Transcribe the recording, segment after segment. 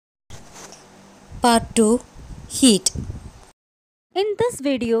Part 2, Heat. In this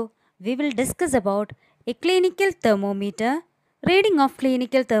video, we will discuss about a clinical thermometer, reading of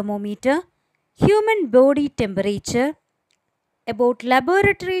clinical thermometer, human body temperature, about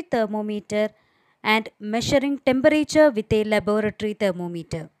laboratory thermometer and measuring temperature with a laboratory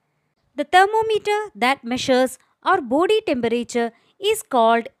thermometer. The thermometer that measures our body temperature is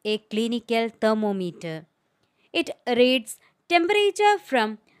called a clinical thermometer. It reads temperature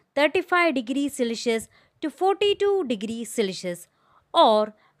from 35 degrees Celsius to 42 degrees Celsius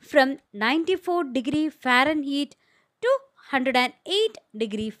or from 94 degree Fahrenheit to 108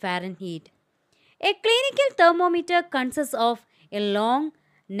 degree Fahrenheit. A clinical thermometer consists of a long,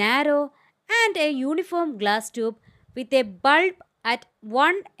 narrow, and a uniform glass tube with a bulb at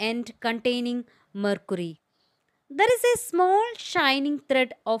one end containing mercury. There is a small shining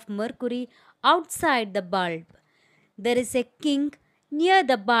thread of mercury outside the bulb. There is a kink near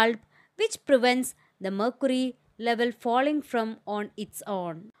the bulb which prevents the mercury level falling from on its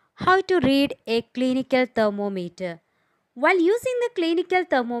own. How to read a clinical thermometer? While using the clinical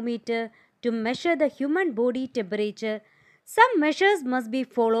thermometer to measure the human body temperature, some measures must be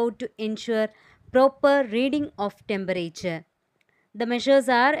followed to ensure proper reading of temperature. The measures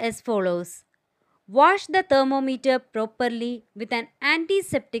are as follows. Wash the thermometer properly with an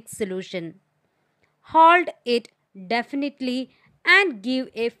antiseptic solution. Hold it definitely and give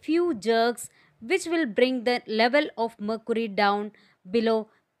a few jerks which will bring the level of mercury down below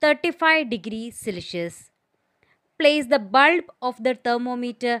 35 degrees Celsius. Place the bulb of the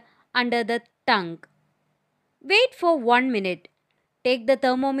thermometer under the tongue. Wait for 1 minute. Take the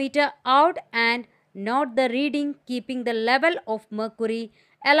thermometer out and note the reading, keeping the level of mercury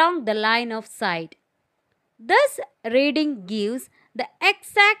along the line of sight. This reading gives the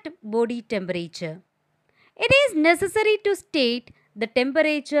exact body temperature. It is necessary to state the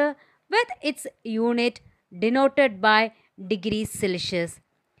temperature with its unit denoted by degrees Celsius.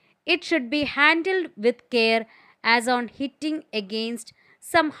 It should be handled with care as on hitting against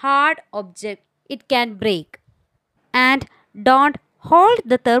some hard object it can break. And don't hold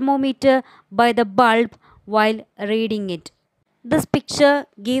the thermometer by the bulb while reading it. This picture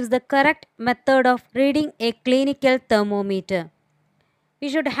gives the correct method of reading a clinical thermometer. We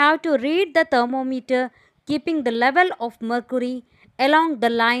should have to read the thermometer keeping the level of mercury along the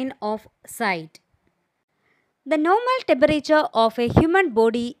line of sight. The normal temperature of a human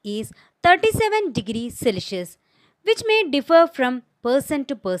body is 37 degrees Celsius, which may differ from person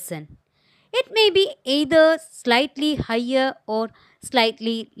to person. It may be either slightly higher or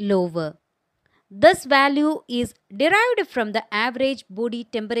slightly lower. This value is derived from the average body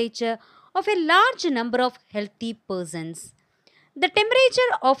temperature of a large number of healthy persons. The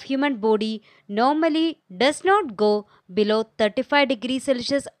temperature of human body normally does not go below 35 degrees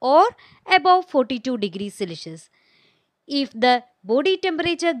Celsius or above 42 degrees Celsius. If the body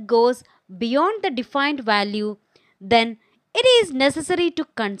temperature goes beyond the defined value, then it is necessary to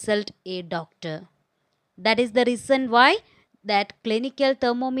consult a doctor. That is the reason why that clinical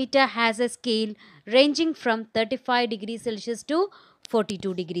thermometer has a scale ranging from 35 degrees Celsius to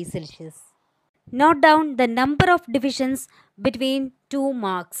 42 degrees Celsius. Note down the number of divisions between two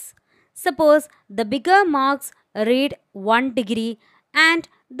marks. Suppose the bigger marks read 1 degree and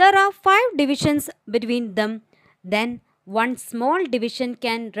there are 5 divisions between them, then one small division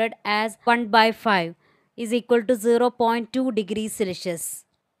can read as 1 by 5 is equal to 0.2 degrees Celsius.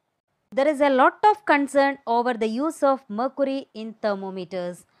 There is a lot of concern over the use of mercury in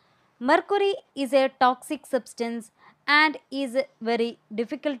thermometers. Mercury is a toxic substance and is very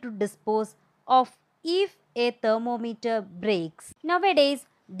difficult to dispose of if a thermometer breaks. Nowadays,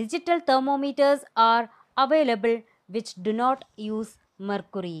 digital thermometers are available which do not use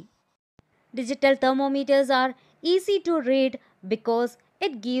mercury. Digital thermometers are easy to read because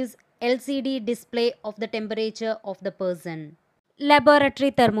it gives LCD display of the temperature of the person.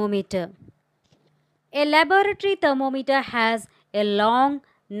 Laboratory thermometer. A laboratory thermometer has a long,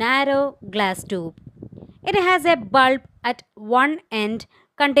 narrow glass tube. It has a bulb at one end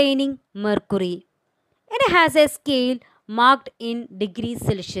containing mercury. It has a scale marked in degrees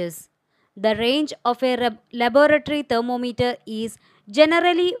Celsius. The range of a laboratory thermometer is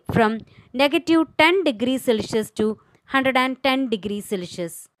generally from negative 10 degrees Celsius to 110 degrees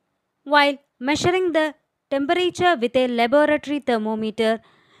Celsius. While measuring the temperature with a laboratory thermometer,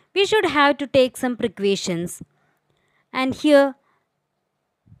 we should have to take some precautions. And here,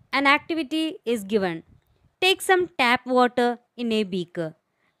 an activity is given. Take some tap water in a beaker.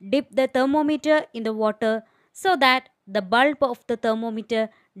 Dip the thermometer in the water so that the bulb of the thermometer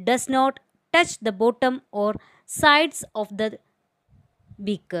does not touch the bottom or sides of the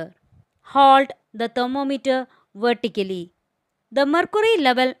beaker. Hold the thermometer vertically. The mercury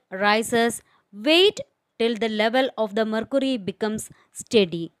level rises. Wait till the level of the mercury becomes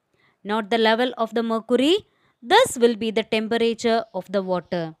steady, not the level of the mercury. This will be the temperature of the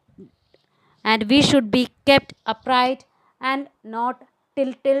water. And we should be kept upright and not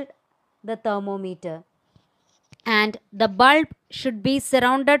tilted the thermometer. And the bulb should be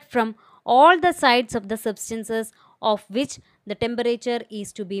surrounded from all the sides of the substances of which the temperature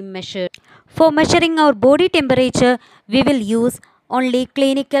is to be measured. For measuring our body temperature, we will use only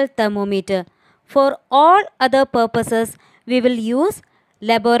clinical thermometer. For all other purposes, we will use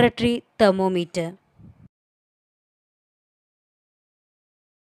laboratory thermometer.